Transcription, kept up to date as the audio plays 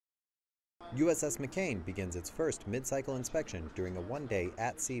USS McCain begins its first mid-cycle inspection during a one-day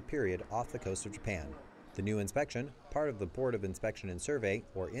at-sea period off the coast of Japan. The new inspection, part of the Board of Inspection and Survey,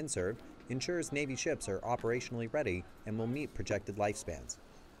 or INSURV, ensures Navy ships are operationally ready and will meet projected lifespans.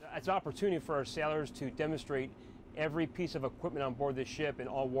 It's an opportunity for our sailors to demonstrate every piece of equipment on board this ship in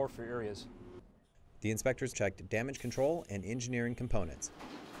all warfare areas. The inspectors checked damage control and engineering components.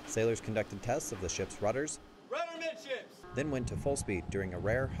 Sailors conducted tests of the ship's rudders, then went to full speed during a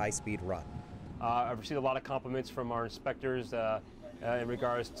rare high-speed run. I've received a lot of compliments from our inspectors in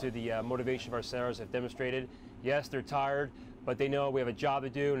regards to the motivation of our sailors have demonstrated. Yes, they're tired, but they know we have a job to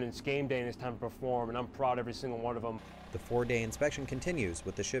do, and it's game day and it's time to perform, and I'm proud of every single one of them. The 4-day inspection continues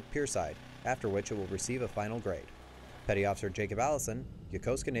with the ship pierside, after which it will receive a final grade. Petty Officer Jacob Allison,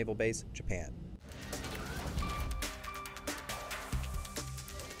 Yokosuka Naval Base, Japan.